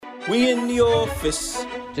We in the office.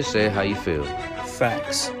 Just say it how you feel.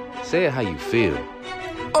 Facts. Say it how you feel.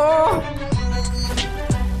 Oh!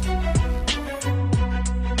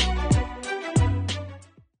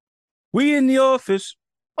 We in the office.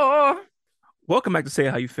 Oh! Welcome back to Say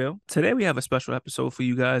It How You Feel. Today we have a special episode for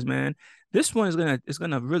you guys, man. This one is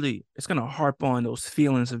gonna harp on those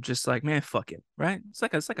feelings of just like, man, fuck it, right? It's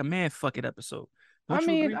like a man fuck it episode. I Don't you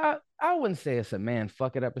mean, agree? I wouldn't say it's a man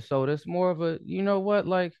fuck it episode. It's more of a, you know what,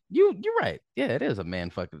 like you're right. Yeah, it is a man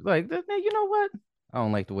fuck it. Like, you know what? I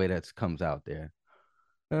don't like the way that comes out there.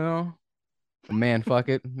 You know, man fuck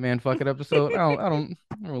it episode. I don't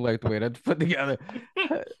like the way that's put together.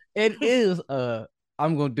 It is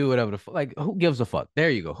I'm gonna do whatever the fuck. Like, who gives a fuck? There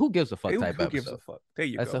you go. Who gives a fuck Who, type who gives a episode. fuck? There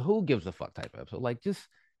you That's a go. who gives a fuck type episode. Like, just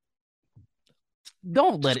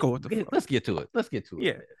don't let Just it. go with the flow. Let's get to it. Let's get to it,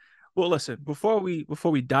 Yeah. man. Well, listen, before we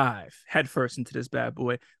dive headfirst into this bad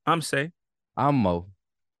boy, I'm Say, I'm Mo.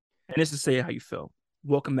 and this is Say It How You Feel.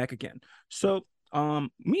 Welcome back again. So,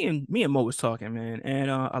 me and Mo was talking, man, and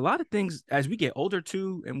a lot of things as we get older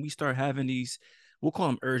too, and we start having these, we'll call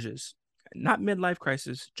them urges, not midlife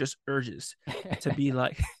crisis, just urges to be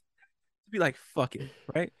like, to be like, fuck it,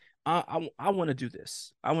 right? I want to do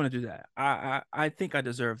this. I want to do that. I think I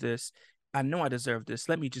deserve this. I know I deserve this.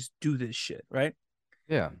 Let me just do this shit, right?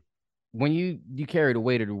 Yeah. When you carry the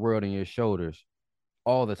weight of the world on your shoulders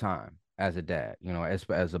all the time as a dad,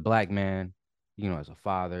 as a black man, as a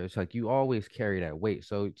father, it's like you always carry that weight.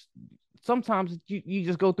 So sometimes you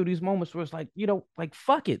just go through these moments where it's like, like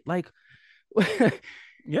fuck it. Like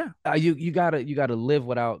Yeah. you gotta live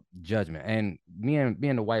without judgment. And me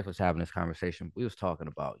and the wife was having this conversation. We was talking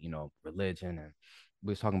about, religion, and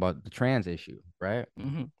we was talking about the trans issue, right?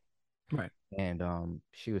 Hmm. Right. And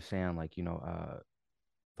she was saying like,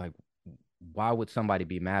 like why would somebody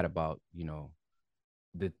be mad about,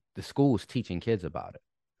 the schools teaching kids about it,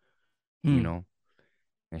 you Mm. know?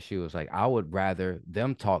 And she was like, I would rather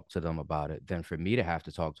them talk to them about it than for me to have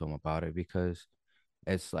to talk to them about it, because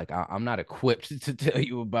it's like I'm not equipped to tell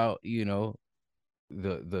you about, Mm.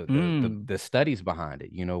 the studies behind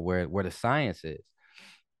it, where the science is.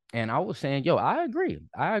 And I was saying, yo, I agree.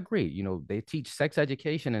 I agree. They teach sex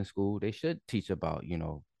education in school. They should teach about,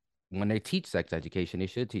 when they teach sex education, they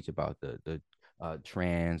should teach about the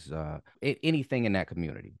trans, anything in that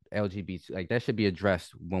community, LGBT, like that should be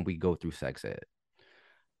addressed when we go through sex ed.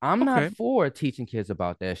 I'm not Okay. for teaching kids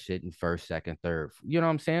about that shit in first, second, third. You know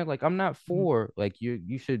what I'm saying? Like, I'm not Mhm. for, like,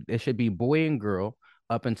 you should, it should be boy and girl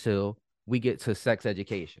up until we get to sex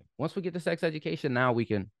education. Once we get to sex education, now we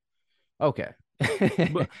can, okay.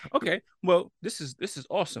 But okay, well, this is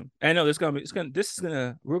awesome. I know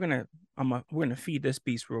we're gonna feed this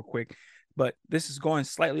beast real quick, but this is going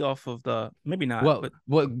slightly off of the maybe not, Well,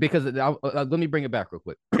 but because let me bring it back real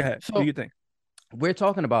quick. go ahead. Do So you think? we're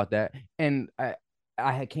talking about that, and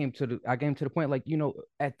I came to the point, like,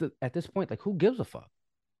 at this point, like, who gives a fuck,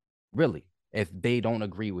 really, if they don't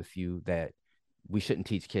agree with you that we shouldn't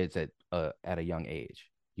teach kids at a young age.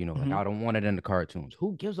 Like, Hmm. I don't want it in the cartoons.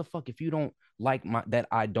 Who gives a fuck if you don't like that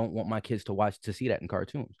I don't want my kids to watch to see that in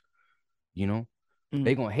cartoons? You know,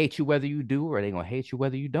 they Mm. gonna hate you whether you do, or they gonna hate you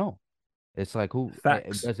whether you don't. It's like, who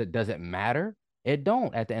Facts. does it matter? It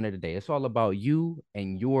don't. At the end of the day, it's all about you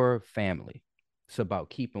and your family. It's about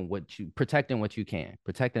protecting what you can,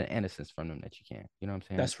 protecting the innocence from them that you can. You know what I'm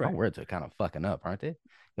saying? That's My right. words are kind of fucking up, aren't they?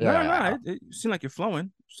 No, no, Yeah. it seems like you're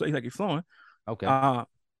flowing. So like you're flowing. Okay. Uh,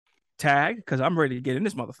 Tag, because I'm ready to get in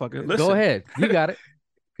this motherfucker. Go Listen, ahead. You got it.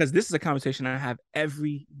 because this is a conversation I have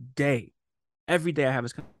every day. Every day I have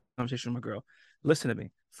this conversation with my girl. Listen to me.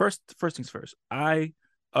 First things first. I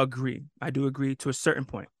agree. I do agree to a certain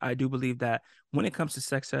point. I do believe that when it comes to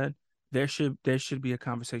sex ed, there should be a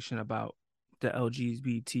conversation about the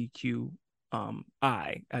LGBTQ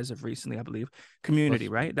I as of recently, I believe, community,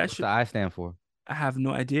 right? That What's the should I stand for? I have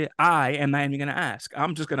no idea. I am not even gonna ask.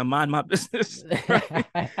 I'm just gonna mind my business, right?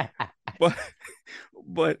 But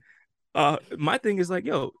but my thing is like,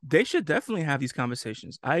 yo, they should definitely have these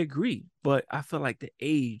conversations. I agree, but I feel like the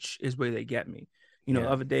age is where they get me. The Yeah.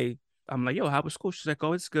 other day I'm like, yo, how was school? She's like,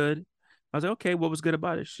 oh, it's good. I was like, okay, what was good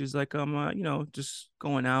about it? She's like, just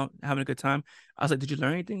going out, having a good time. I was like, did you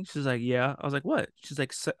learn anything? She's like, yeah. I was like, what? She's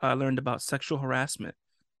like, I learned about sexual harassment.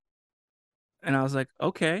 And I was like,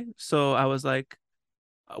 okay. So I was like,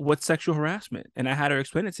 what's sexual harassment? And I had her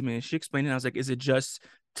explain it to me, and she explained it. I was like, is it just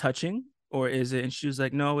touching, or is it? And she was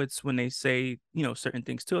like, no, it's when they say, certain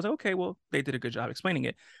things too. I was like, okay, well, they did a good job explaining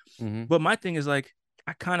it. Hmm. But my thing is like,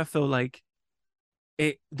 I kind of feel like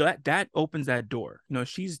that opens that door.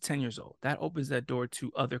 She's 10 years old. That opens that door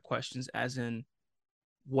to other questions, as in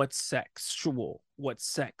what's sexual, what's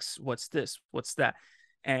sex, what's this, what's that.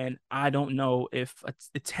 And I don't know if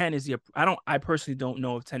a 10 is I personally don't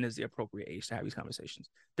know if 10 is the appropriate age to have these conversations.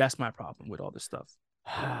 That's my problem with all this stuff.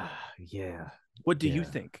 Yeah. What do you Yeah.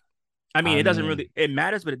 think? I mean, I it doesn't mean, really, it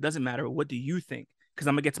matters, but it doesn't matter. What do you think? Because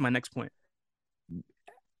I'm gonna get to my next point.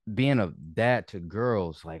 being a dad to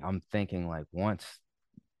girls, like I'm thinking like once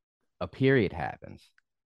a period happens,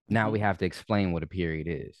 now we Mm-hmm. have to explain what a period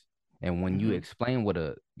is. And Mm-hmm. when you explain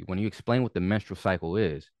what the menstrual cycle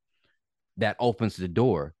is, that opens the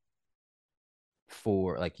door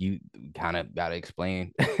for like you kind of gotta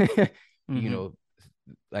explain, you Mm-hmm. know,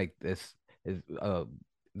 like this is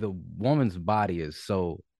the woman's body is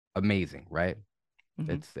so amazing, right?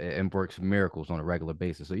 Mm-hmm. It works miracles on a regular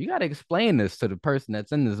basis. So you got to explain this to the person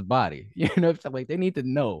that's in this body. You know, so like they need to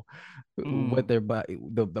know what Mm. their body,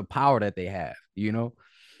 the power that they have. You know,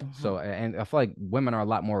 Uh-huh. so and I feel like women are a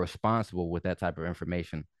lot more responsible with that type of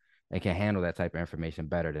information and can handle that type of information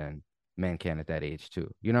better than men can at that age too.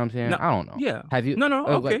 You know what I'm saying? No, I don't know. yeah. Have you No, no,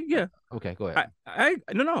 like okay, yeah. okay, go ahead.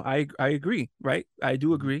 No, no, I agree, right? I do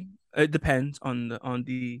Mhm. agree. It depends on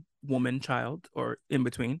the woman, child, or in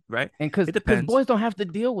between, right? And It because depends. boys don't have to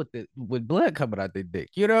deal with it with blood coming out their dick.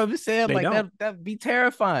 You know what I'm saying? They Like don't. that'd be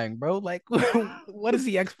terrifying, bro. Like what is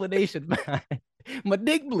the explanation behind my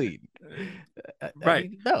dick bleed? I Right.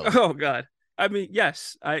 need to know. Oh God. I mean,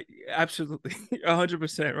 yes, I absolutely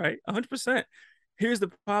 100%, right? 100%. Here's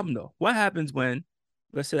the problem though. What happens when,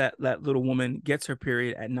 let's say that little woman gets her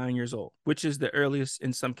period at 9 years old, which is the earliest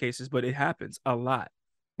in some cases, but it happens a lot.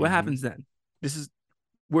 What Mm-hmm. happens then? This is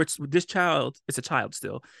where this child, it's a child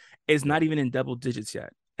still, is Yeah. not even in double digits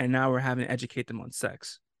yet. And now we're having to educate them on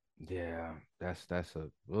sex. Yeah. That's a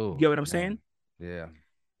You oh get what I'm saying? man. Yeah.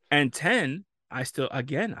 And 10, I still,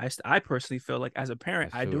 again, I personally feel like as a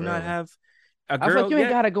parent, That's I too do not early. have a I feel like girl you ain't yet.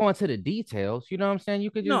 gotta go into the details. You know what I'm saying? You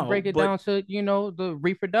could just No, break it but down to, the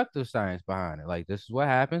reproductive science behind it. Like this is what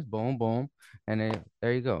happens, boom, boom. And then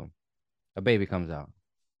there you go. A baby comes out.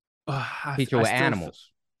 Teach her I with still,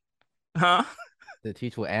 animals. huh? To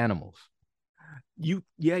teach with animals.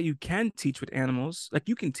 Yeah, you can teach with animals. Like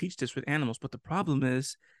you can teach this with animals, but the problem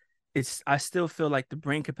is, I still feel like the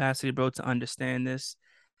brain capacity, bro, to understand this.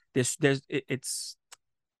 It's.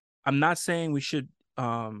 I'm not saying we should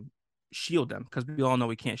shield them because we all know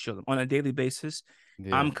we can't shield them on a daily basis.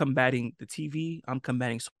 Yeah, I'm combating the TV. I'm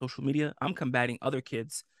combating social media. I'm combating other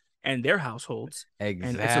kids and their households, and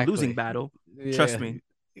it's a losing exactly. battle. Trust Yeah, me.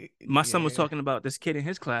 My son was yeah. talking about this kid in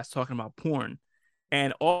his class talking about porn.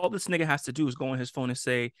 And all this nigga has to do is go on his phone and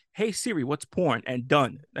say, "Hey Siri, what's porn?" and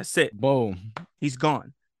done. That's it. Boom. He's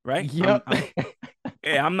gone. Right? Yep.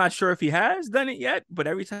 I'm not sure if he has done it yet, but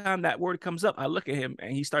every time that word comes up, I look at him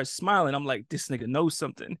and he starts smiling. I'm like, this nigga knows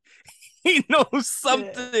something. He knows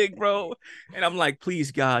something, bro. And I'm like,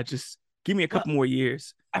 please, God, just give me a Well, couple more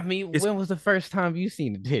years. I mean, It's when was the first time you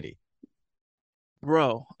seen a titty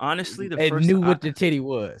bro, honestly, the and first knew what the titty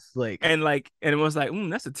was? Like, and it was like,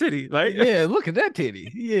 that's a titty, right? yeah, look at that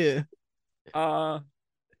titty. Yeah. uh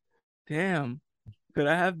damn. Could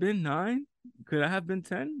I have been 9? Could I have been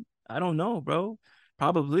 10? I don't know, bro.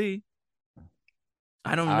 Probably.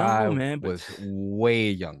 I don't know, I man, but was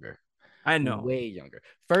way younger. I know. Way younger.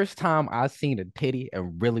 First time I seen a titty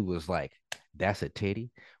and really was like, that's a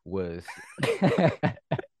titty was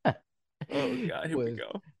Oh God, here we was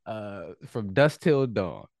go. from Dusk Till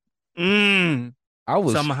Dawn. Mm. I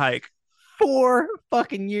was Summer Hike. 4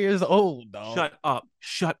 fucking years old, dog. Shut up.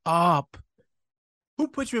 Shut up. Who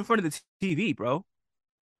put you in front of the TV, bro?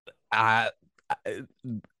 I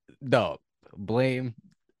dog blame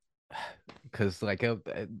because like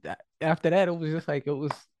after that it was just like it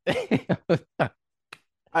was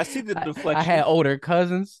I see the I had deflection. older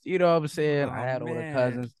cousins, you know what I'm saying? I Oh had older man.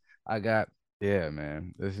 cousins. I got yeah,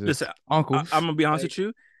 man. This is Listen, I'm uncles. gonna be honest Like with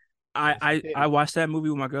you. that's a I titty. watched that movie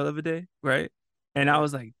with my girl the other day, right? And I Yeah.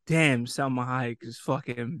 was like, damn, Selma Hayek is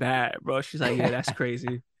fucking bad, bro. She's like, yeah, that's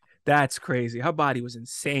crazy. That's crazy. Her body was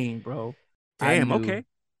insane, bro. I Damn, knew okay.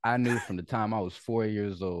 I knew from the time I was 4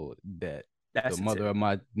 years old that the That's a mother of titty.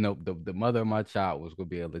 my no the mother of my child was gonna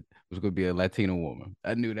be a Latina woman.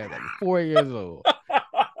 I knew that at 4 years old.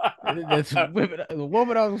 That's women, the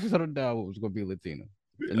woman I was settled down with was gonna be Latina.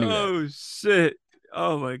 I knew that. Oh shit.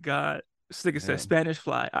 Oh my God. This nigga said Yeah. Spanish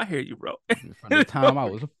fly. I hear you, bro. From the time I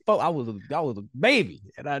was a baby,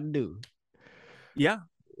 and I knew. Yeah.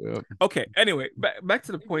 Yep. Okay. Anyway, back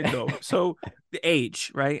to the point though. So the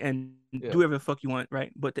age, right? And do Yeah. whatever the fuck you want,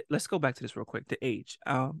 right? But let's go back to this real quick. The age.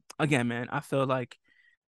 Again, man, I feel like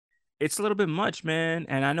it's a little bit much, man.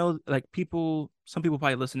 And I know like some people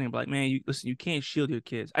probably listening, but like, man, you listen, you can't shield your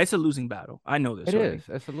kids. It's a losing battle. I know It this already. is.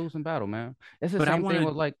 It's a losing battle, man. It's the But I same thing want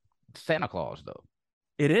with to like Santa Claus, though.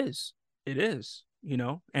 it is. It is.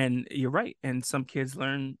 and you're right. And some kids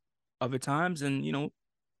learn other times, and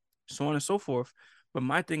so on and so forth. But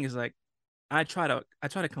my thing is like, I try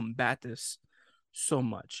to combat this so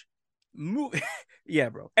much. Move, yeah,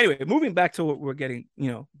 bro. Anyway, moving back to what we're getting,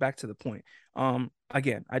 back to the point.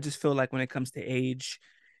 Again, I just feel like when it comes to age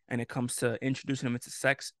and it comes to introducing them into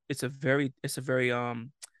sex, it's a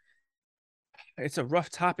rough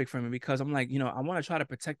topic for me because I'm like, I want to try to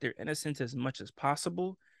protect their innocence as much as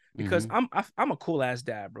possible because Mm-hmm. I'm a cool ass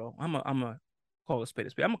dad, bro. I'm a call a spade a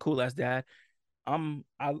spade. I'm a cool ass dad.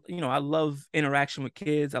 I love interaction with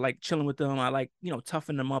kids. I like chilling with them. I like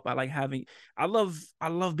toughen them up. I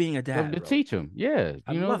love being a Love dad, to bro. teach them. Yeah,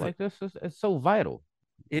 I love it. like this is it's so vital.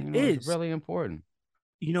 It It's is. really important.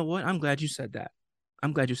 You know what? I'm glad you said that.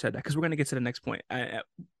 I'm glad you said that because we're gonna get to the next point.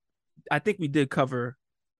 I think we did cover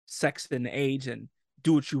sex and age and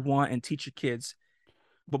do what you want and teach your kids.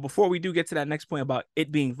 But before we do get to that next point about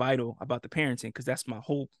it being vital about the parenting, because that's my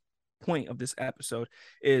whole point of this episode,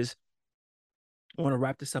 is I want to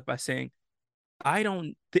wrap this up by saying I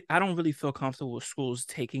don't really feel comfortable with schools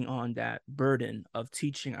taking on that burden of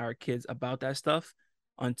teaching our kids about that stuff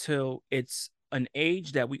until it's an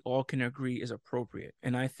age that we all can agree is appropriate.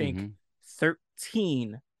 And I think Mm-hmm.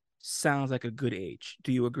 13 sounds like a good age.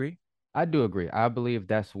 Do you agree? I do agree. I believe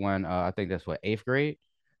that's when I think that's what eighth grade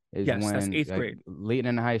is Yes, that's when eighth like grade. leading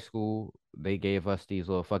in high school they gave us these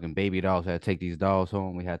little fucking baby dolls. We had to take these dolls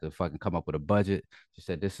home. We had to fucking come up with a budget. She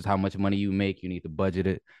said this is how much money you make. You need to budget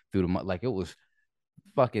it through the month. Like it was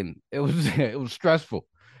fucking it was it was stressful.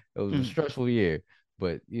 It was a Mm. stressful year.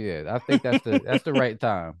 But yeah, I think that's the right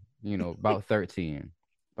time. About 13.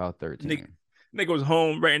 About Nigga, 13. nigga was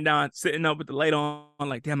home, writing down, sitting up with the light on,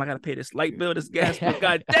 like, damn, I gotta pay this light bill, this gas bill.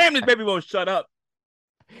 God damn, this baby won't shut up.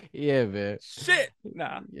 Yeah, man. Shit.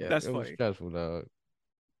 Nah, Yeah, that's it was funny. stressful, dog.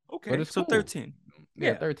 But Okay, it's so cool. 13.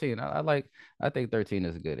 Yeah, Yeah. 13. I think 13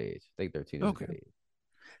 is a good age. I think 13 is a Okay. good age.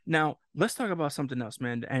 Now let's talk about something else,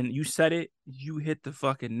 man. And you said it, you hit the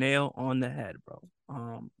fucking nail on the head,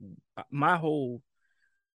 bro. My whole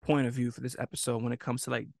point of view for this episode when it comes to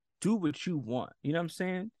like do what you want. You know what I'm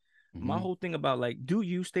saying? My Hmm. whole thing about like do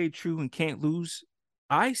you stay true and can't lose.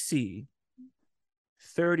 I see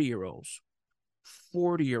 30-year-olds,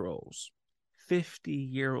 40-year-olds,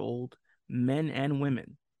 50-year-old men and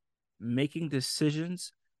women making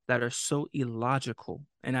decisions that are so illogical.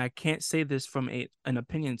 And I can't say this from an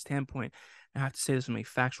opinion standpoint. I have to say this from a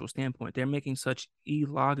factual standpoint. They're making such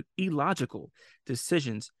illogical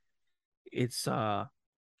decisions. It's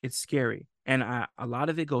scary. And a lot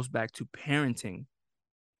of it goes back to parenting,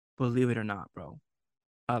 believe it or not, bro.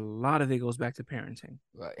 A lot of it goes back to parenting.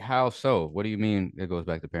 How so? What do you mean it goes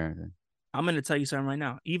back to parenting? I'm going to tell you something right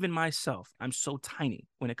now. Even myself, I'm so tiny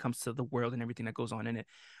when it comes to the world and everything that goes on in it.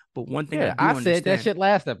 But one thing I Yeah, I do said that understand, shit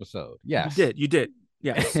last episode. Yes. you did.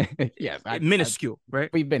 Yes. Yes, Minuscule, right?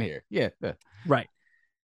 we've been here. Yeah. Right.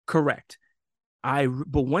 Correct. But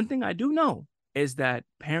one thing I do know is that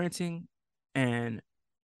parenting and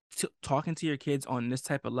talking to your kids on this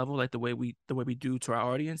type of level, like the way we do to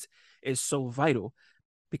our audience, is so vital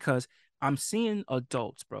because I'm seeing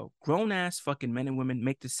adults, bro, grown ass fucking men and women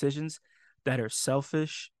make decisions that are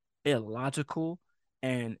selfish, illogical,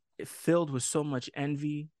 and filled with so much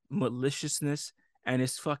envy, maliciousness, and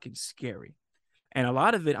it's fucking scary. And a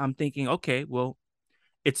lot of it, I'm thinking, okay, well,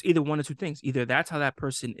 it's either one or two things. Either that's how that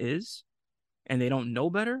person is and they don't know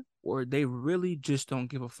better, or they really just don't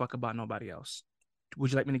give a fuck about nobody else.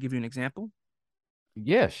 Would you like me to give you an example?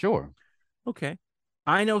 Yeah, sure. Okay.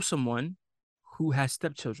 I know someone who has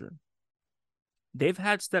stepchildren. They've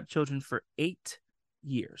had stepchildren for 8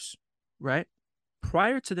 years, right?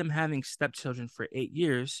 Prior to them having stepchildren for 8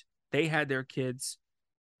 years, they had their kids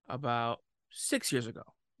about 6 years ago,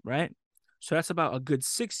 right? So that's about a good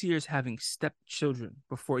 6 years having stepchildren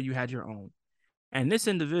before you had your own. And this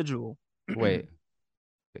individual, Wait,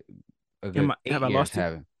 a good have eight I years lost you?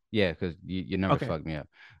 having. Yeah, because you never Okay, fucked me up.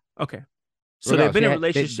 okay. So they've Regardless, been in a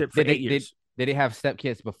relationship for did they 8 years. did they have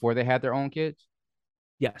stepkids before they had their own kids?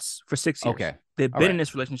 Yes, for 6 years. Okay. They've All been in right.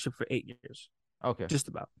 this relationship for 8 years, Okay. just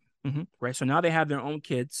about. Right. So now they have their own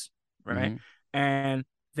kids, right? Mm-hmm. And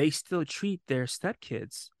they still treat their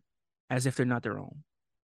stepkids as if they're not their own.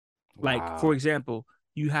 Like, for Wow. example,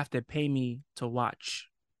 you have to pay me to watch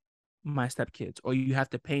my stepkids, or you have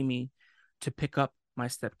to pay me to pick up my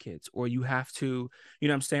stepkids, or you have to, you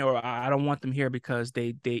know what I'm saying? Or I don't want them here because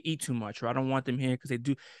they eat too much, or I don't want them here because they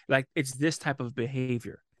do like it's this type of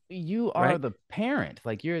behavior, You are right? the parent,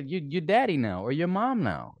 like you're daddy now or your mom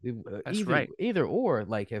now. That's Either right. either or,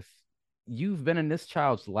 like if you've been in this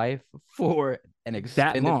child's life for an That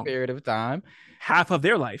extended long, period of time, half of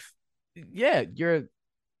their life. yeah,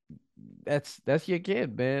 that's your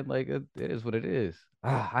kid, man. Like it is what it is.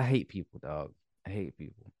 I hate people, dog. I hate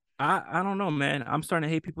people. I don't know, man. I'm starting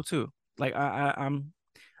to hate people too. Like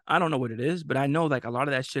I don't know what it is, but I know like a lot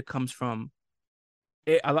of that shit comes from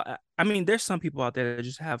it. I mean, there's some people out there that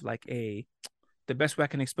just have like a the best way I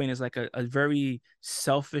can explain is like a very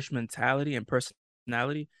selfish mentality and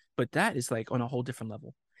personality, but that is like on a whole different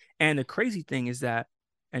level. And the crazy thing is that,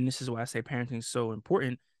 and this is why I say parenting is so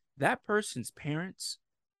important, that person's parents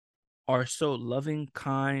are so loving,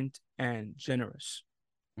 kind, and generous.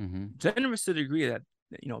 Mm-hmm. Generous to the degree that,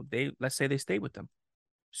 they, let's say they stay with them.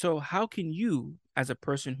 So how can you, as a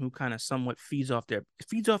person who kind of somewhat feeds off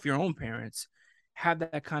your own parents, have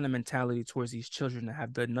that kind of mentality towards these children that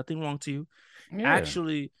have done nothing wrong to you, Yeah.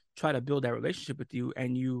 actually try to build that relationship with you,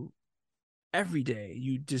 and you every day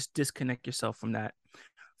you just disconnect yourself from that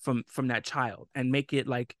from that child and make it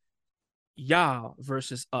like y'all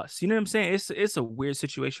versus us. You know what I'm saying? It's a weird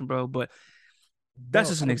situation, bro, but that's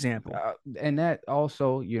Bro, just an example. and that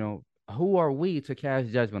also, who are we to cast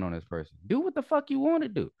judgment on this person? Do what the fuck you want to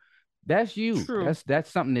do. That's you. True.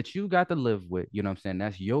 That's something that you got to live with. You know what I'm saying?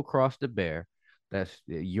 That's your cross to bear. That's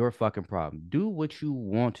your fucking problem. Do what you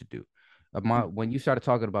want to do. Mm, When you started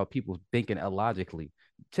talking about people thinking illogically,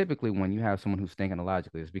 typically when you have someone who's thinking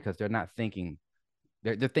illogically, it's because they're not thinking.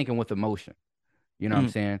 They're thinking with emotion. You know what I'm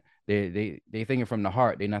mm, saying? They thinking from the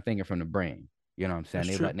heart. They're not thinking from the brain. You know what I'm saying?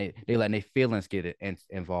 that's They true. letting their feelings get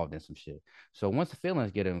involved in some shit. So once the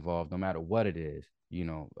feelings get involved, no matter what it is,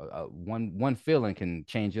 one feeling can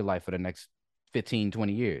change your life for the next 15,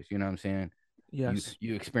 20 years. You know what I'm saying? Yes.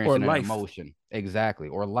 You Or experiencing an life. emotion. Exactly.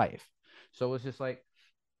 Or life. So it's just like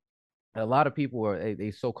a lot of people are they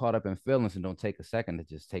so caught up in feelings and don't take a second to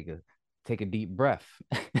just take a deep breath.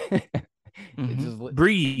 It's just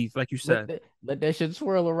Breathe, like you let said. that shit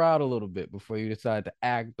swirl around a little bit before you decide to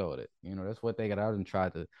act on it. That's what they got out and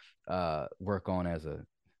tried to work on as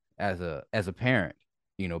a parent,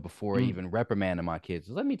 before Mm, even reprimanding my kids.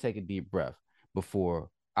 Let me take a deep breath before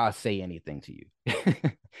I say anything to you.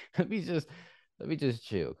 let me just let me just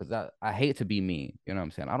chill because I hate to be mean. You know what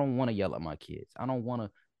I'm saying? I don't want to yell at my kids. I don't want to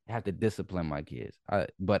have to discipline my kids.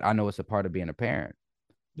 But I know it's a part of being a parent.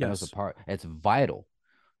 I know yes. it's vital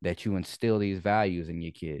that you instill these values in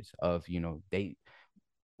your kids of, they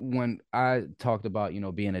when I talked about,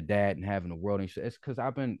 being a dad and having a world and shit, it's because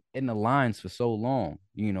I've been in the lines for so long,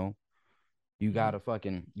 Mhm. you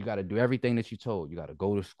gotta do everything that you told. You gotta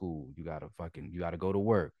go to school, you gotta go to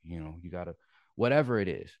work, you gotta whatever it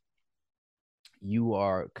is, you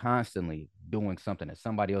are constantly doing something that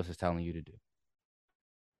somebody else is telling you to do.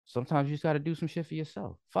 Sometimes you just gotta do some shit for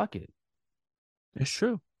yourself. Fuck it. It's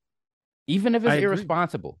true. Even if I it's agree.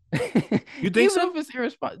 irresponsible. You think Even if so? it's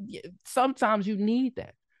irresponsible, sometimes you need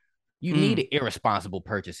that. You need Mm. an irresponsible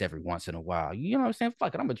purchase every once in a while. You know what I'm saying?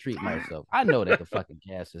 Fuck it, I'm gonna treat myself. I know that the fucking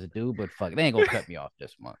gas is due, but fuck it, they ain't gonna cut me off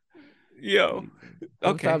this month. Yo.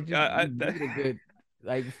 Okay. Sometimes you need a good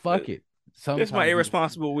like fuck it. This my Sometimes you just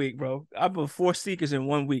irresponsible week, bro. I put 4 sneakers in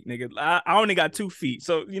 1 week, nigga. I only got 2 feet.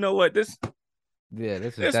 So you know what? yeah,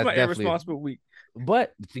 This that's my definitely irresponsible week.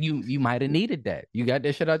 but you might have needed that. You got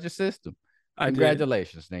that shit out your system. I did.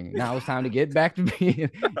 Congratulations, thing. Now it's time to get back to being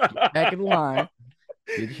get back in line,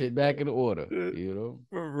 get your shit back in order, you know?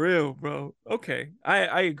 For real, bro. Okay.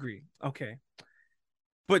 I agree. Okay.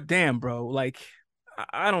 But damn, bro, like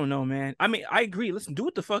I don't know, man. I mean, I agree. Listen, do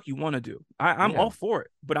what the fuck you want to do. I'm Yeah. all for it.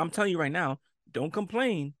 But I'm telling you right now, don't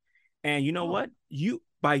complain. And you know Oh, what? You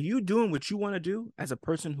by you doing what you want to do as a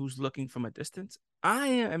person who's looking from a distance, I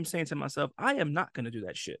am saying to myself, I am not gonna do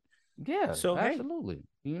that shit. yeah, So hey, absolutely.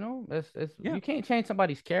 It's yeah, you can't change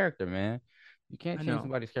somebody's character, man. You can't I change know.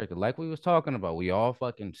 somebody's character. Like we was talking about, we all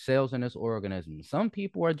fucking cells in this organism. Some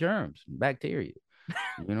people are germs, bacteria.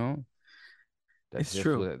 You know, that's It's just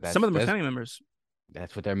true. what Some of them are family members.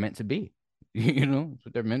 that's what they're meant to be. That's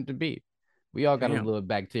what they're meant to be. We all got a Damn. little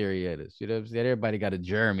bacteria in us. You know what I'm saying? Everybody got a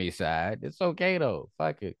germy side. It's okay though.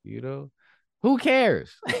 Fuck it. Who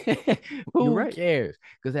cares? You're Who right. cares?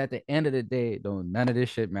 Because at the end of the day, don't none of this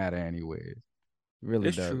shit matter anyways. It really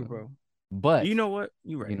It's true, doesn't. bro. But You know what?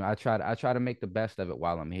 You're right. I try to make the best of it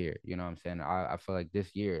while I'm here. You know what I'm saying? I feel like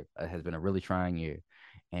this year has been a really trying year.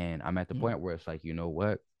 And I'm at the Mhm. point where it's like, you know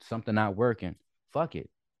what? Something not working. Fuck it.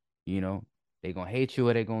 You know, they gonna hate you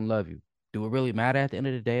or they gonna love you. Do it really matter at the end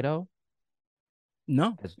of the day though?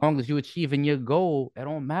 No, As long as you achieving your goal, it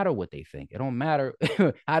don't matter what they think. It don't matter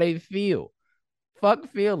how they feel. Fuck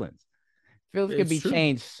feelings. Feelings can it's be true.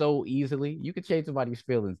 changed so easily. You can change somebody's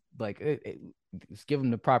feelings. Like just give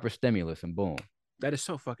them the proper stimulus and boom. That is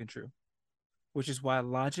so fucking true. Which is why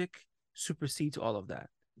logic supersedes all of that.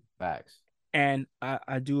 Facts. And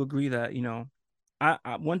I do agree that,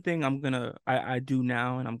 one thing I do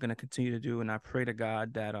now, and I'm gonna continue to do, and I pray to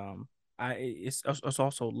God that it's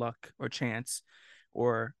also luck or chance,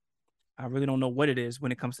 or I really don't know what it is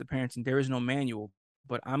when it comes to parenting. There is no manual,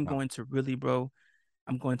 but I'm No. going to really, bro.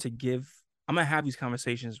 I'm going to give. I'm gonna have these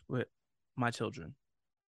conversations with my children.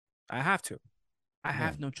 I have to. I Yeah.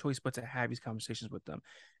 have no choice but to have these conversations with them,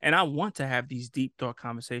 and I want to have these deep thought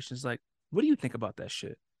conversations. Like, what do you think about that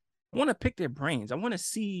shit? I want to pick their brains. I want to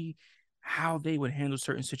see how they would handle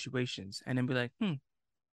certain situations, and then be like,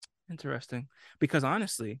 interesting. Because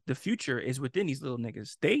honestly, the future is within these little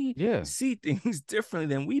niggas. They Yeah. see things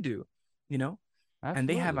differently than we do, you know, and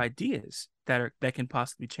they have Absolutely. ideas that can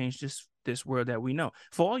possibly change this world that we know.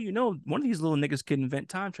 For all you know, one of these little niggas could invent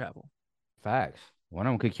time travel. Facts. One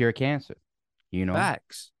of them could cure cancer. You know,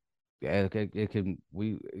 Facts. yeah, it can.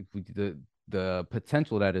 The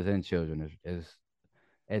potential that is in children is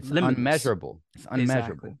it's Limitless. unmeasurable. It's Exactly.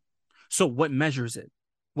 unmeasurable. So what measures it?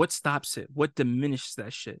 What stops it? What diminishes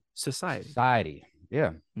that shit? Society. Society.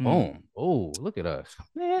 Yeah. Mm. Boom. Oh, look at us,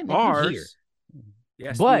 man. You here? Ours.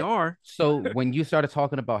 Yes, we But are. so when you started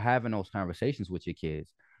talking about having those conversations with your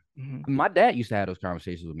kids, Mhm. my dad used to have those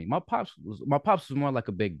conversations with me. My pops was more like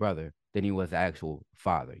a big brother than he was the actual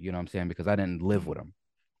father. You know what I'm saying? Because I didn't live with Mhm. him.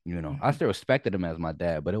 You know, I Mhm. still respected him as my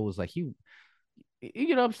dad, but it was like you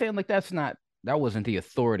know what I'm saying? Like that wasn't the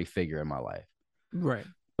authority figure in my life. Right.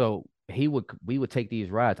 So we would take these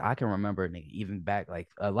rides. I can remember even back like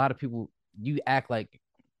a lot of people. You act like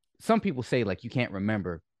some people say like you can't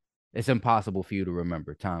remember. It's impossible for you to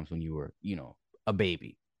remember times when you were a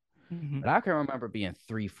baby. Mhm. But I can remember being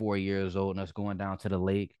 3, 4 years old and us going down to the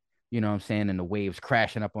lake. You know what I'm saying? And the waves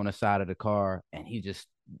crashing up on the side of the car, and he just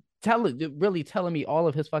really telling me all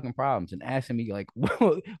of his fucking problems and asking me like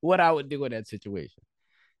what I would do in that situation.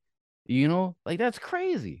 Like that's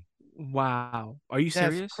crazy. Wow. Are you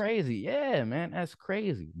That's serious? crazy. Yeah, man, that's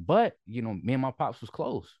crazy. But me and my pops was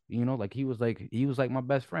close. Like he was like my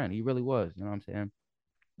best friend. He really was. You know what I'm saying?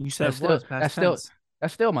 You said That's still was past that's still tense.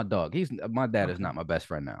 that's still my dog. My dad is Okay. not my best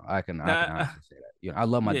friend now. I can Nah, honestly say that. I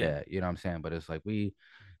love my yeah. dad. You know what I'm saying? But it's like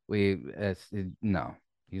no.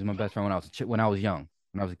 He's my best friend when I was young,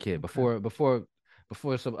 when I was a kid. Okay. Before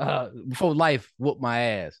life whooped my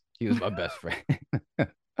ass. He was my best friend.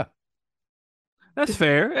 That's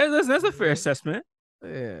fair. That's a fair assessment.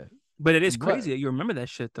 Yeah. But it is But crazy that you remember that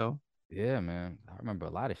shit though. yeah, man. I remember a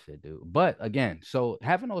lot of shit, dude. But again, so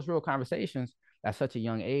having those real conversations at such a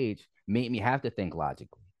young age made me have to think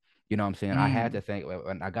logically. You know what I'm saying? I had to Mm. think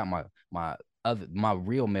when I got my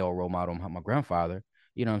real male role model, my grandfather,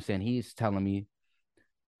 you know what I'm saying? He's telling me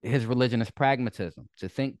his religion is pragmatism, to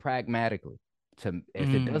think pragmatically. If it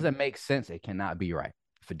Mm. doesn't make sense, it cannot be right.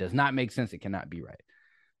 If it does not make sense, it cannot be right.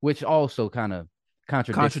 Which also kind of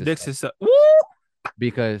contradicts Contradicts itself itself. Woo!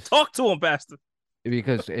 because Talk to him, Pastor.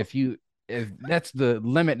 if that's the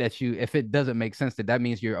limit if it doesn't make sense, that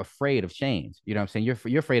means you're afraid of change. You know what I'm saying?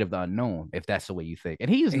 You're afraid of the unknown if that's the way you think. And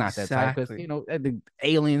he's not that type because Exactly. the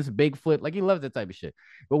aliens, Bigfoot, like he loves that type of shit.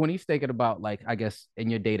 But when he's thinking about like I guess in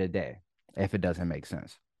your day to day, if it doesn't make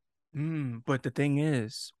sense, But the thing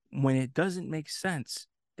is, when it doesn't make sense,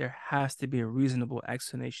 there has to be a reasonable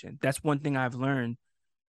explanation. That's one thing I've learned.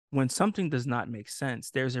 When something does not make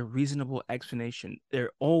sense, there's a reasonable explanation.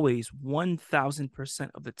 There always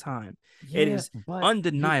 1000% of the time. It yeah, is but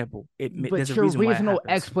undeniable. There's but a your reason why it reasonable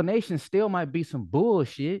happens. explanation still might be some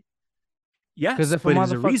bullshit. Because Yes, if a but it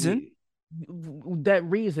is a reason, motherfucker, that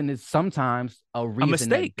reason is sometimes a a reason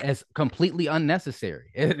mistake. that's completely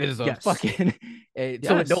unnecessary. It is a Yes. fucking, so it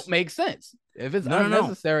don't Yes. make sense. If it's No, no, no.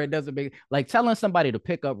 unnecessary, it doesn't make like telling somebody to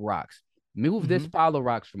pick up rocks. Move this Hmm. pile of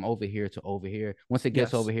rocks from over here to over here. Once it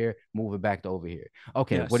gets Yes. over here, move it back to over here.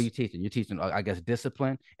 Okay, what are you Yes. teaching? You're teaching, I guess,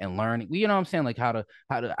 discipline and learning. You know what I'm saying? Like how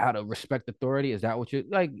to respect authority. Is that what you're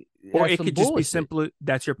like? Or That's it some could just be bullshit. simply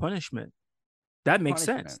that's your punishment. That makes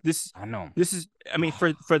sense. Punishment. This I know. this is I mean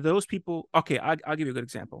for those people, okay, I'll give you a good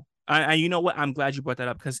example. You know what? I'm glad you brought that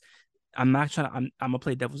up because I'm not trying to I'm gonna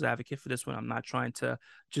play devil's advocate for this one. I'm not trying to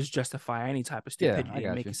just justify any type of Yeah, stupidity I and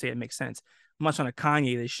got make you. it say it makes sense. I'm not trying to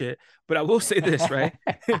Kanye this shit, but I will say this, right?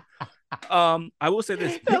 I will say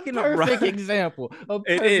this: A picking up rock. perfect example. A It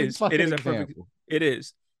perfect is. It fucking is a perfect. example. It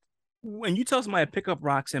is. When you tell somebody to pick up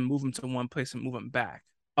rocks and move them to one place and move them back,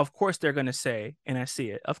 of course they're gonna say, and I see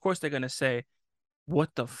it. Of course they're gonna say,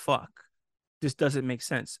 "What the fuck? This doesn't make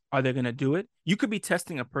sense." Are they gonna do it? You could be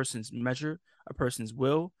testing a person's measure, a person's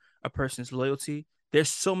will, a person's loyalty. There's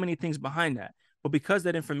so many things behind that. But because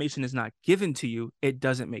that information is not given to you, it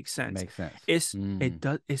doesn't make sense. Makes sense.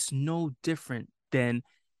 It's no different than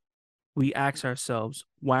we ask ourselves,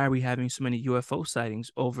 why are we having so many UFO sightings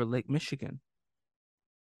over Lake Michigan?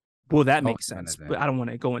 Well, that Oh, makes I sense, but understand. I don't want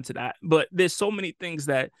to go into that. But there's so many things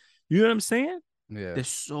that, you know what I'm saying? Yeah. There's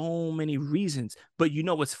so many reasons. But you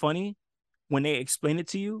know what's funny? When they explain it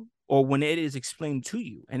to you, or when it is explained to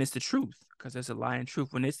you, and it's the truth, because there's a lie and truth.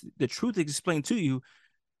 When it's the truth is explained to you,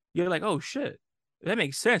 you're like, oh shit, that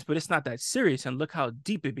makes sense, but it's not that serious. And look how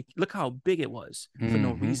deep look how big it was for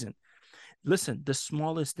no Mm-hmm. reason. Listen, the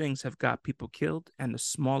smallest things have got people killed, and the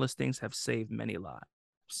smallest things have saved many lives.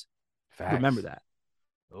 Remember Facts.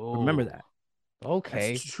 that. Remember Oh, that. That's the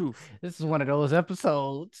okay. truth. This is one of those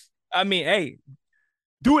episodes. I mean, hey,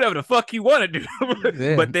 do whatever the fuck you want to do.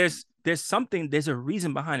 Yeah. But there's a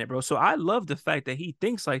reason behind it, bro. So I love the fact that he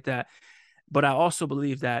thinks like that. But I also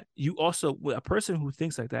believe that a person who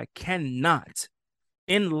thinks like that cannot,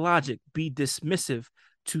 in logic, be dismissive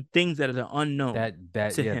to things that are unknown to Yeah,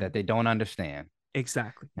 that him. they don't understand.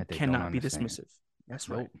 Exactly. You That they don't cannot be understand. dismissive. That's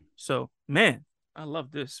right. Nope. So, man, I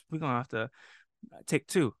love this. We're gonna have to take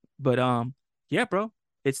two. But yeah, bro.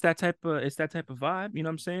 It's that type of vibe, you know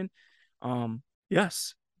what I'm saying?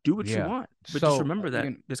 Yes, do what you Yeah. want, but just So remember that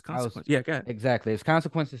there's I was consequence. Yeah, go ahead. exactly. It's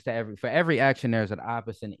consequences to for every action. There's an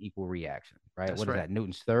opposite and equal reaction, right? That's What is right. that?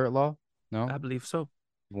 Newton's third law? I No, believe so.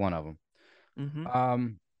 one of them. Mm-hmm.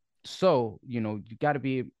 So you got to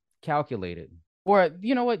be calculated, or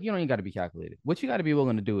you know what? You don't even got to be calculated. What you got to be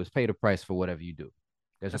willing to do is pay the price for whatever you do.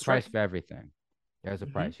 There's a That's right. price for everything. There's a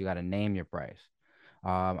Mm-hmm. price. You got to name your price.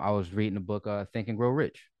 I was reading the book Think and Grow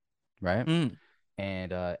Rich, right? Mm.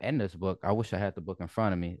 And in this book, I wish I had the book in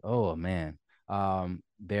front of me. Oh man,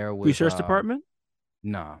 there was Research department.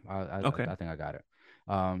 no, Okay. I think I got it.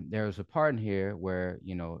 There was a part in here where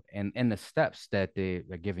and the steps that they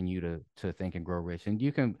are giving you to think and grow rich, and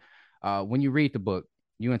you can, when you read the book,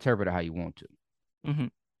 you interpret it how you want to.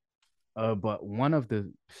 Mm-hmm. But one of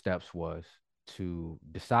the steps was to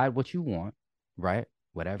decide what you want, right?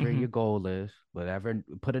 Whatever Mm-hmm. your goal is, whatever,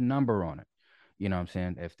 put a number on it. You know what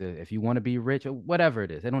I'm saying? If you want to be rich or whatever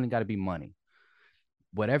it is, it don't got to be money.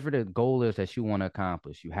 Whatever the goal is that you want to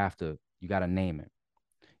accomplish, you got to name it.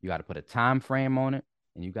 You got to put a time frame on it,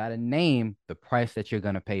 and you got to name the price that you're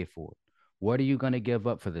going to pay for it. What are you going to give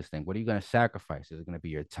up for this thing? What are you going to sacrifice? Is it going to be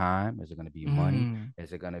your time? Is it going to be money? Mm.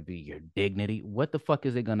 Is it going to be your dignity? What the fuck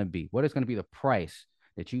is it going to be? What is going to be the price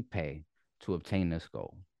that you pay to obtain this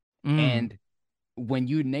goal? Mm. And when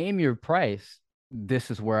you name your price,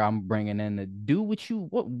 this is where I'm bringing in the do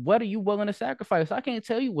what are you willing to sacrifice? I can't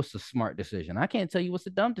tell you what's the smart decision. I can't tell you what's the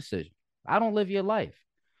dumb decision. I don't live your life.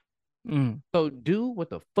 Mm. So do what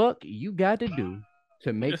the fuck you got to do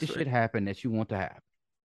to make the That's shit right. happen that you want to happen.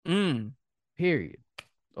 Mm. Period.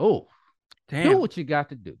 Oh, do Damn. what you got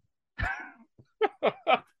to do.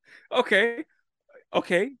 Okay.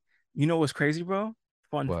 Okay. You know what's crazy, bro?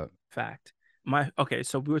 Fun What? fact.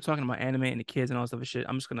 So we were talking about anime and the kids and all this other shit.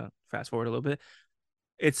 I'm just gonna fast forward a little bit.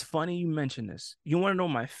 It's funny you mentioned this. You want to know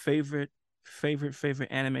my favorite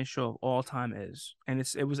anime show of all time is, and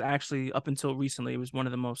it was actually up until recently, it was one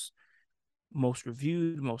of the most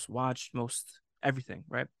reviewed, most watched, most everything,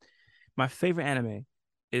 right? My favorite anime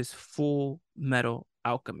is Full Metal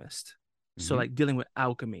Alchemist. So Mm-hmm. like dealing with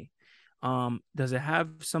alchemy. Does it have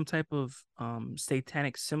some type of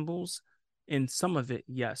satanic symbols? In some of it,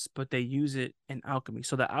 yes, but they use it in alchemy.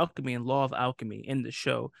 So the alchemy and law of alchemy in the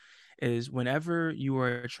show is whenever you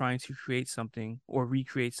are trying to create something or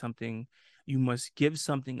recreate something, you must give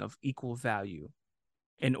something of equal value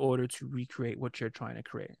in order to recreate what you're trying to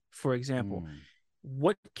create. For example, Mm.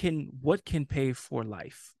 what can pay for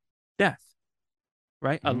life? Death,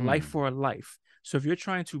 right? A life Mm. for a life. So if you're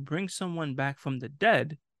trying to bring someone back from the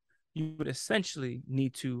dead, you would essentially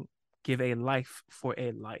need to give a life for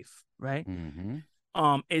a life, right? Mm-hmm.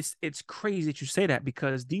 It's crazy that you say that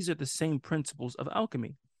because these are the same principles of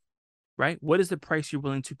alchemy, right? What is the price you're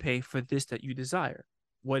willing to pay for this that you desire?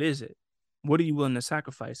 What is it? What are you willing to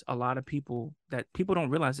sacrifice? A lot of people don't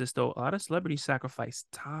realize this though. A lot of celebrities sacrifice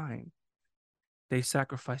time. They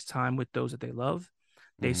sacrifice time with those that they love.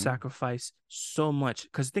 They Mm-hmm. sacrifice so much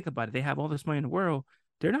because think about it. They have all this money in the world.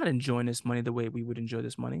 They're not enjoying this money the way we would enjoy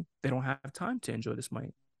this money. They don't have time to enjoy this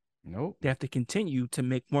money. Nope. They have to continue to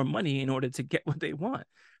make more money in order to get what they want,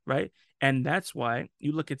 right? And that's why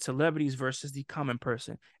you look at celebrities versus the common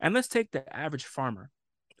person. And let's take the average farmer,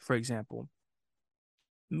 for example.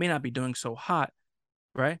 May not be doing so hot,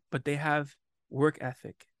 right? But they have work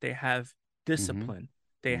ethic, they have Mm-hmm. discipline,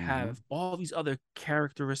 they Mm-hmm. have all these other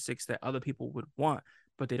characteristics that other people would want,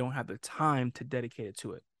 but they don't have the time to dedicate it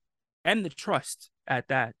to it and the trust at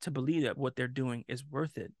that to believe that what they're doing is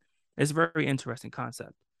worth it. It's a very interesting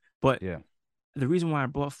concept. But Yeah. the reason why I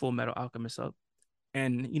brought Full Metal Alchemist up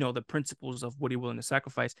and the principles of what he willing to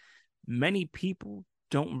sacrifice, many people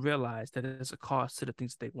don't realize that there's a cost to the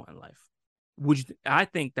things that they want in life. I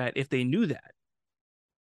think that if they knew that,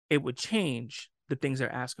 it would change the things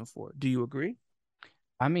they're asking for. Do you agree?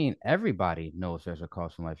 I mean, everybody knows there's a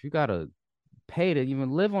cost in life. You gotta pay to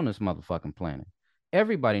even live on this motherfucking planet.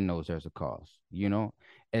 Everybody knows there's a cost, you know?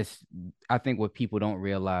 It's I think what people don't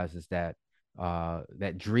realize is that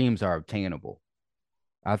dreams are obtainable.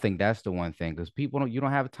 I think that's the one thing because people don't you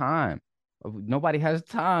don't have time. Nobody has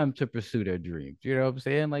time to pursue their dreams. You know what I'm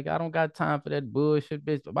saying? Like I don't got time for that bullshit,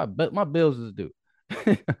 bitch. My bills is due.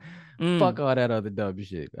 Fuck Mm, all that other dumb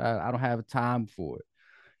shit. I don't have time for it.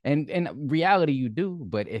 And in reality, you do.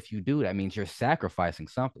 But if you do, that means you're sacrificing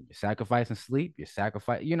something. You're sacrificing sleep. You're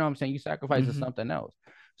sacrificing. You know what I'm saying? You're sacrificing hmm something else.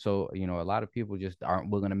 So a lot of people just aren't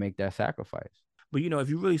willing to make that sacrifice. But if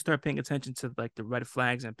you really start paying attention to like the red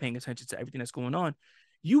flags and paying attention to everything that's going on,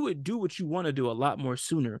 you would do what you want to do a lot more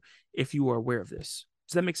sooner if you were aware of this.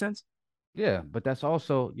 Does that make sense? Yeah, but that's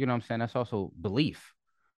also, what I'm saying, that's also belief.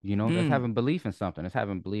 That's Mm, having belief in something. It's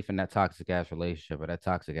having belief in that toxic ass relationship or that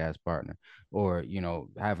toxic ass partner, or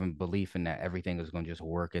having belief in that everything is going to just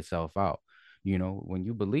work itself out. When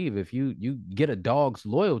you believe, if you get a dog's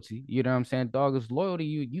loyalty, you know what I'm saying, dog's loyalty,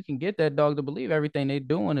 you can get that dog to believe everything they're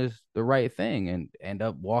doing is the right thing and end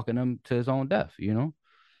up walking them to his own death.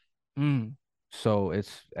 mm. So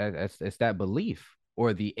it's that belief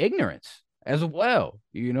or the ignorance as well.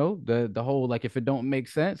 The whole like if it don't make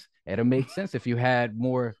sense, it'll make sense if you had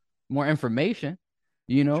more information.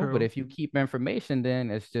 But True. if you keep information,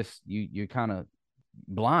 then it's just you're kind of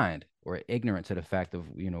blind or ignorant to the fact of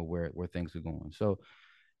where things are going. So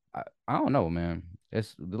I don't know, man.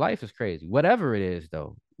 It's life is crazy. Whatever it is,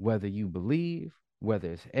 though, whether you believe,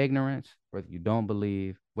 whether it's ignorance, whether you don't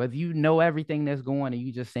believe, whether you know everything that's going and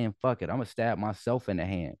you just saying, fuck it, I'm gonna stab myself in the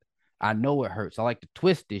hand. I know it hurts. I like to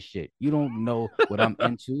twist this shit. You don't know what I'm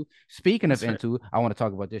into. Speaking of That's right. into, I want to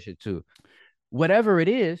talk about this shit too. Whatever it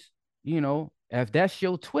is, if that's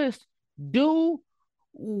your twist, do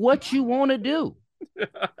what you want to do.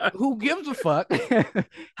 Who gives a fuck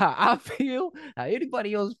how I feel, how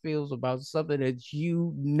anybody else feels about something that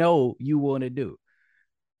you want to do?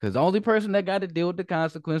 Because the only person that got to deal with the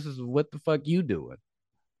consequences of what the fuck you doing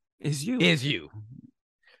It's you. is you.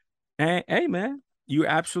 And hey, man, you're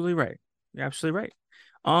absolutely right. You're absolutely right.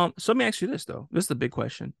 So let me ask you this though. This is the big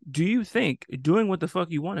question. Do you think doing what the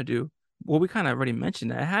fuck you want to do, well, we kind of already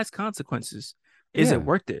mentioned that it has consequences. Is it Yeah.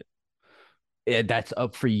 worth it? That's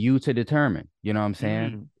up for you to determine. You know what I'm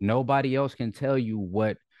saying? Mm, Nobody else can tell you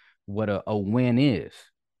what a win is.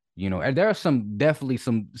 And there are definitely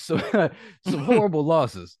some horrible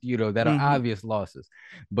losses, that are hmm obvious losses.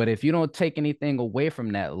 But if you don't take anything away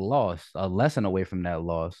from that loss, a lesson away from that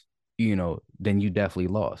loss, then you definitely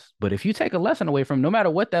lost. But if you take a lesson away from no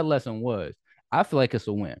matter what that lesson was, I feel like it's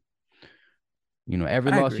a win.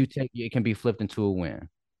 Every I loss you agree. take, it can be flipped into a win.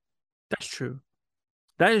 That's true.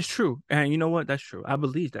 That is true. And you know what? That's true. I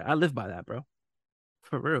believe that. I live by that, bro.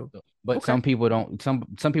 For real. But Okay. some people don't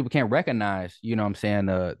some people can't recognize, what I'm saying,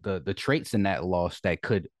 the traits in that loss that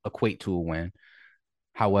could equate to a win.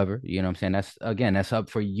 However, what I'm saying, that's up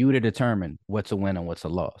for you to determine what's a win and what's a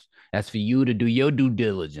loss. That's for you to do your due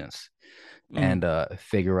diligence Mm, and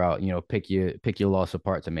figure out, pick your loss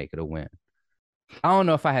apart to make it a win. I don't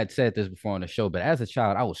know if I had said this before on the show, but as a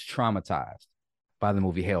child, I was traumatized by the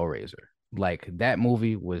movie Hellraiser. Like that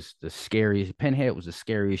movie was the scariest. Pinhead was the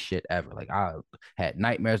scariest shit ever. Like I had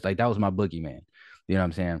nightmares. Like that was my boogeyman. You know what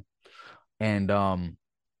I'm saying? And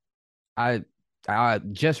I I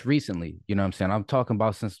just recently, what I'm saying, I'm talking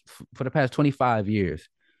about since for the past 25 years,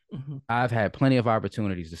 hmm I've had plenty of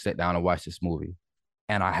opportunities to sit down and watch this movie,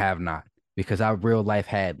 and I have not because I real life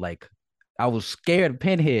had like I was scared of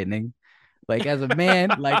Pinhead, nigga. Like as a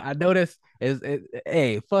man, like I noticed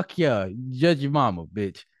hey, fuck yeah, judge your mama,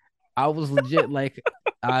 bitch. I was legit like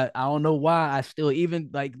I don't know why I still even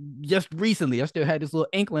like just recently I still had this little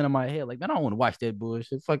inkling in my head like man I don't want to watch that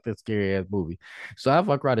bullshit. Fuck that scary ass movie. So I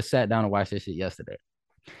fuck around and sat down and watched that shit yesterday,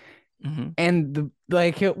 hmm and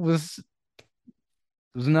like it was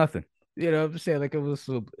nothing. You know what I'm saying? Like it was.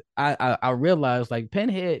 I realized like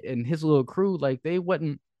Pinhead and his little crew like they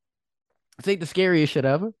wasn't. It's ain't the scariest shit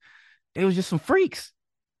ever. They was just some freaks.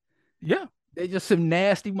 Yeah. They just some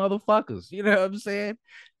nasty motherfuckers. You know what I'm saying?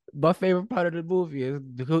 My favorite part of the movie is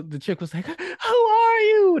the chick was like, "Who are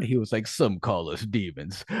you?" And he was like, "Some call us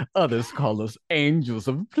demons, others call us angels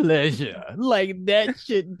of pleasure." Like that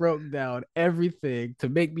shit broke down everything to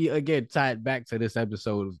make me again tie it back to this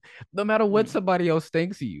episode. No matter what Mm, somebody else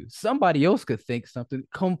thinks of you, somebody else could think something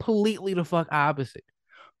completely the fuck opposite.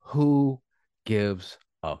 Who gives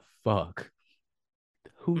a fuck?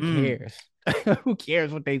 Who mm. cares? Who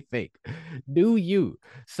cares what they think? Do you?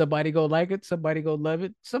 Somebody gonna like it, somebody gonna love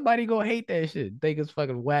it, somebody gonna hate that shit. Think it's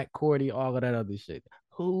fucking whack, corny, all of that other shit.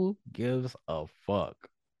 Who gives a fuck?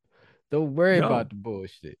 Don't worry Yo, about the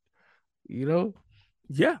bullshit. You know?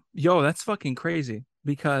 yeah, yo, that's fucking crazy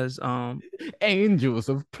because Angels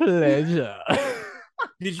of pleasure.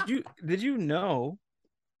 did you know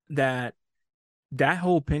that that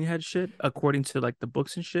whole Pinhead shit, according to like the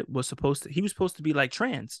books and shit, was supposed to he was supposed to be like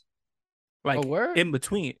trans, A like word? in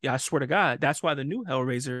between. Yeah, I swear to God, that's why the new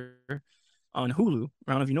Hellraiser on Hulu.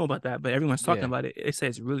 I don't know if you know about that, but everyone's talking Yeah. about it. They say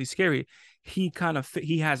it's really scary. He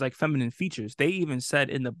has like feminine features. They even said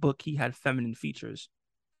in the book he had feminine features.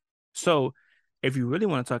 So if you really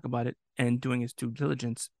want to talk about it and doing his due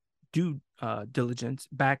diligence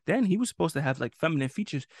back then, he was supposed to have like feminine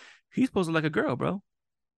features. He's supposed to look like a girl, bro.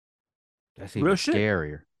 That's even Real shit.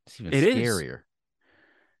 scarier. It's even It is. scarier.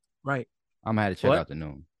 Right. I'm gonna have to check But out the new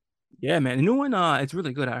one. yeah, man, the new one, it's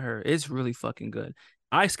really good. I heard it's really fucking good.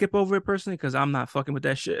 I skip over it personally because I'm not fucking with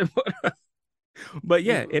that shit. But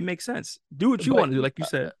yeah, it makes sense. Do what you But want to do, like you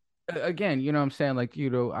said. again, you know what I'm saying? Like,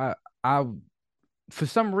 I for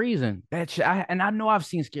some reason that shit, and I know I've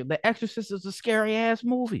seen scary. The Exorcist is a scary ass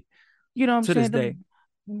movie. You know what I'm To this saying? day.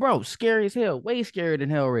 Bro, scary as hell, way scarier than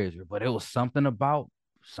Hellraiser. But it was something about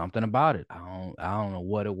it. I don't know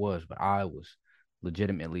what it was, but I was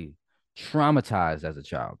legitimately traumatized as a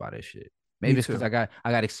child by this shit. Me Maybe it's because too.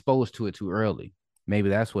 I got exposed to it too early. Maybe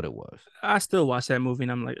that's what it was. I still watch that movie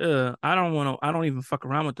and I'm like, I don't even fuck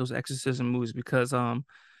around with those exorcism movies because I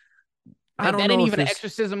That don't ain't know if even an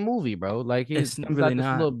exorcism movie, bro. Like he it's comes really out this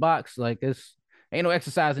not. little box, like this ain't no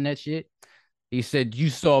exercising that shit. He said, "You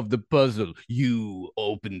solved the puzzle. You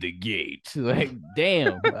opened the gate." Like,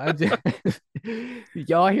 damn,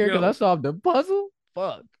 y'all here because I Yo, solved the puzzle.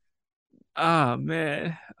 Fuck.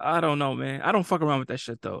 man. I don't know, man. I don't fuck around with that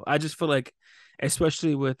shit though. I just feel like,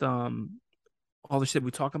 especially with all the shit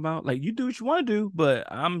we talk about, like you do what you want to do,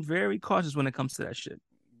 but I'm very cautious when it comes to that shit.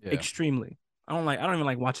 Yeah. Extremely. I don't even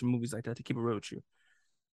like watching movies like that to keep it real with you.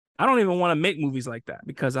 I don't even want to make movies like that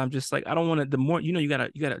because I'm just like I don't want to. The more you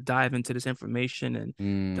gotta dive into this information and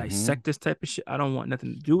Mm-hmm. dissect this type of shit. I don't want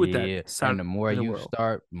nothing to do with that Yeah. side And the more of the you world.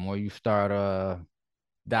 start,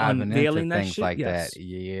 diving into Unveiling that things shit, like that. yes,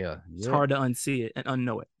 Yeah. it's Yep. hard to unsee it and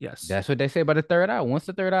unknow it. Yes, That's what they say about the third eye. Once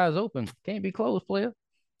the third eye is open, can't be closed, player.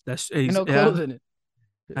 Ain't no yeah. closing it.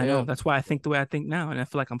 I know. Yep. That's why I think the way I think now, and I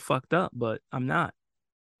feel like I'm fucked up, but I'm not.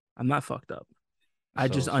 I'm not fucked up. I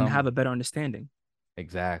So just have some a better understanding.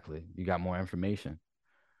 exactly. You got more information.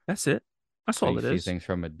 That's it. That's So all you it see is. things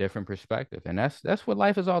from a different perspective. And that's what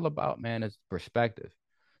life is all about, man. It's perspective.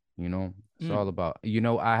 It's all Mm. about,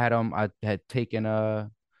 I had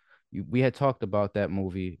taken we had talked about that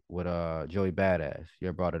movie with Joey Badass.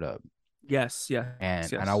 You brought it up. Yes, yes,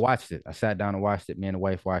 And I yes. watched it. I sat down and watched it. Me and the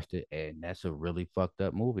wife watched it, and that's a really fucked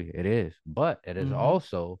up movie. It is, but it is Mm-hmm.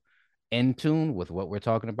 also in tune with what we're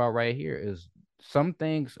talking about right here. Is some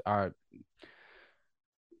things are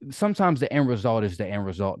sometimes the end result is the end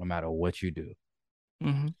result, no matter what you do.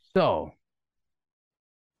 Mm-hmm. So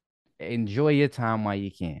enjoy your time while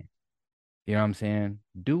you can. You know what I'm saying?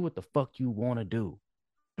 Do what the fuck you want to do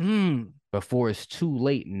Mm. before it's too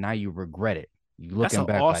late and now you regret it. You That's looking an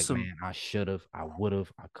back like, awesome. man, I should have, I would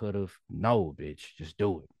have, I could have. No, bitch, just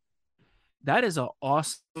do it. That is an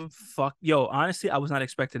awesome fuck. Yo, honestly, I was not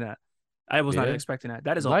expecting that. I was not Yeah. expecting that.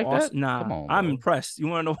 That is You an like that? awesome. Nah, Come on, I'm bro. impressed. You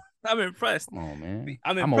want to know? I'm impressed. Come on, man.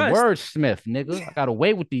 I'm I'm a impressed. wordsmith, nigga. I got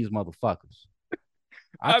away with these motherfuckers.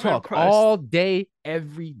 I I'm talk impressed. all day,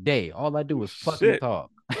 every day. All I do is fucking Shit. talk.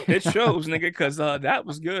 It shows, nigga, because that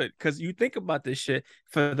was good. Because you think about this shit.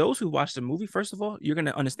 For those who watch the movie, first of all, you're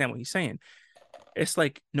gonna understand what he's saying. It's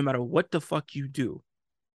like no matter what the fuck you do,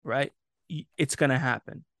 right? It's gonna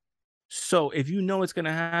happen. So if you know it's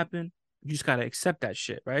gonna happen, you just gotta accept that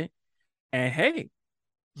shit, right? And hey,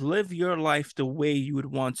 live your life the way you would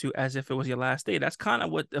want to as if it was your last day. That's kind of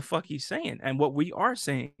what the fuck he's saying and what we are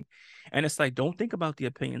saying. And it's like, don't think about the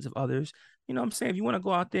opinions of others. You know what I'm saying? If you want to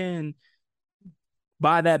go out there and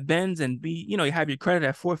buy that Benz and be, you have your credit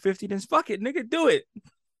at 450, then fuck it, nigga, do it.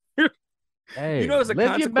 You know Hey, there's a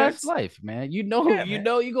live your best consequence. life, man. Yeah, man.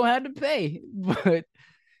 You're gonna have to pay, but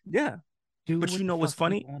Yeah. do But what you the know what's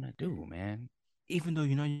fuck you funny? wanna do, man. Even though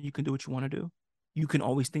you know you can do what you want to do, you can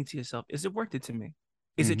always think to yourself, is it worth it to me?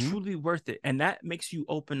 Is it Mm-hmm. truly worth it? And that makes you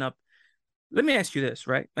open up. Let me ask you this,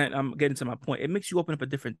 right? And I'm getting to my point. It makes you open up a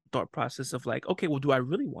different thought process of like, okay, well, do I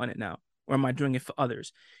really want it now? Or am I doing it for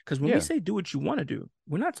others? Because when we Yeah. say do what you want to do,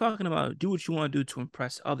 we're not talking about do what you want to do to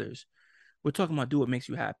impress others. We're talking about do what makes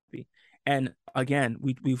you happy. And again,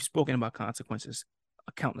 we've spoken about consequences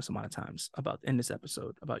a countless amount of times about in this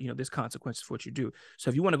episode about, there's consequences for what you do. So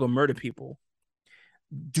if you want to go murder people,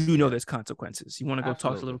 do know Yeah, there's consequences. You want to go talk to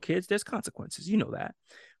absolutely. little kids, there's consequences. You know that.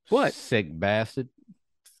 But Sick bastard.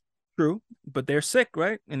 true, but they're sick,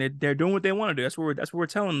 right? And they're doing what they want to do. That's what we're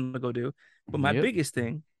telling them to go do. But my Yep. biggest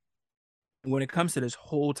thing when it comes to this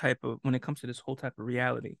whole type of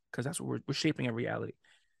reality, because that's what we're shaping a reality.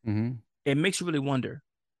 Mm-hmm. It makes you really wonder,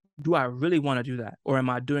 do I really want to do that? Or am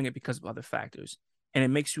I doing it because of other factors? And it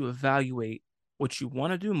makes you evaluate what you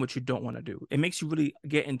want to do and what you don't want to do. It makes you really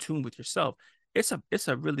get in tune with yourself. It's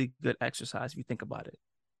a really good exercise if you think about it.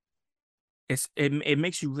 It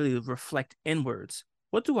makes you really reflect inwards.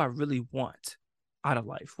 What do I really want out of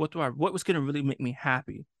life? What was gonna really make me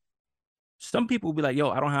happy? Some people will be like, yo,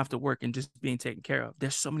 I don't have to work and just being taken care of.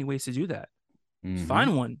 There's so many ways to do that. Mm-hmm.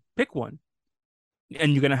 Find one, pick one.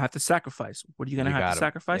 And you're gonna have to sacrifice. What are you gonna You have to gotta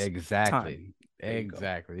sacrifice? Time. exactly, There you go.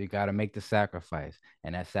 exactly. You gotta make the sacrifice,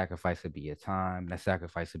 and that sacrifice could be your time. That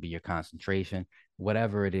sacrifice could be your concentration.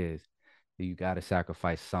 Whatever it is, you gotta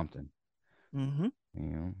sacrifice something. Mm-hmm. You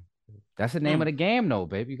know, that's the name of Mm, the game, though,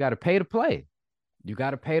 baby. You gotta pay to play. You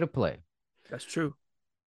gotta pay to play. that's true.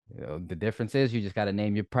 The difference is you just gotta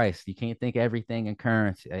name your price. You can't think everything in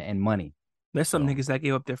currency and money. There's some So niggas that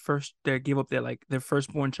gave up their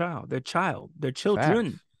firstborn child, their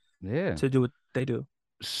children facts, yeah. to do what they do.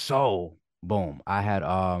 So boom, I had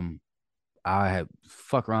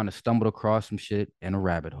fuck around and stumbled across some shit in a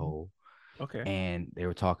rabbit hole, Okay. and they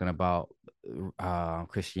were talking about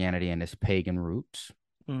Christianity and its pagan roots,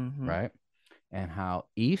 Mm-hmm. right? And how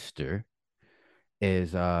Easter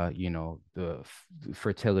is, the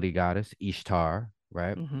fertility goddess Ishtar,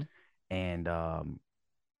 right? Mm-hmm. And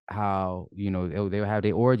how they have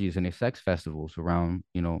their orgies and their sex festivals around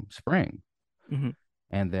spring, Mm-hmm.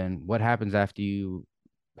 and then what happens after you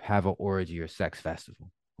have an orgy or sex festival,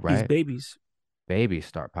 These right? babies. Babies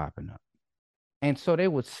start popping up. And so they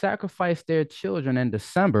would sacrifice their children in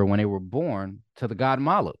December when they were born to the god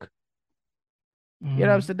Moloch. You know what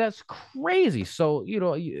I'm Mm, saying? That's crazy. So,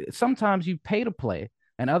 sometimes you pay to play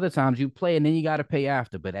and other times you play and then you got to pay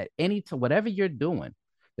after. But at any time, whatever you're doing,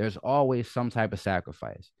 there's always some type of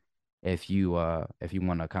sacrifice if you want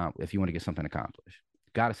to get something accomplished.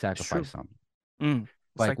 Got to it's true. sacrifice something.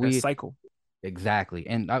 It's Like like that we cycle. Exactly.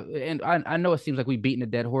 And I know it seems like we beating a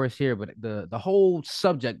dead horse here, but the whole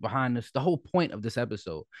subject behind this, the whole point of this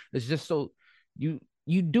episode is just so you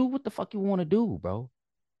do what the fuck you want to do, bro.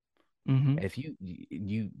 Mm-hmm. If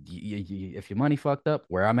your money fucked up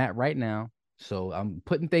where I'm at right now, so I'm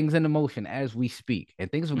putting things into motion as we speak,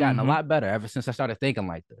 and things have gotten a Mm-hmm. lot better ever since I started thinking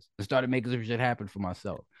like this. I started making some shit happen for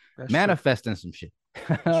myself, That's true. manifesting some shit.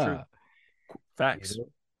 That's true. You Facts. know?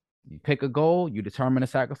 You pick a goal, you determine the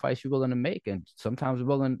sacrifice you're willing to make, and sometimes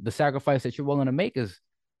the sacrifice that you're willing to make is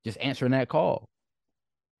just answering that call,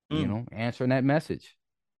 Mm, answering that message.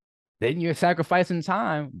 Then you're sacrificing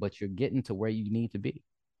time, but you're getting to where you need to be.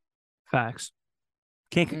 facts.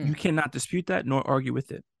 Mm. You cannot dispute that nor argue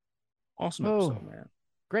with it. Awesome Oh, episode, man.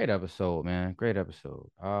 great episode, man. Great episode.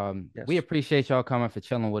 We Yes. appreciate y'all coming for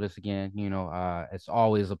chilling with us again. It's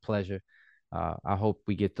always a pleasure. I hope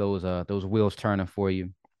we get those wheels turning for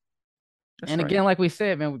you. That's And right. again, like we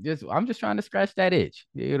said, man, I'm just trying to scratch that itch.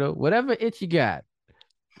 Whatever itch you got,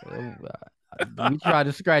 we try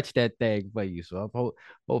to scratch that thing for you. So I'm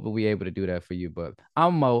hoping we able to do that for you. But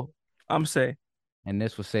I'm Mo, I'm say, and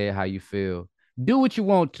this will say it how you feel. Do what you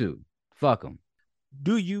want to. Fuck them.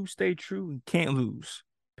 do you stay true and can't lose.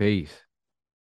 Peace.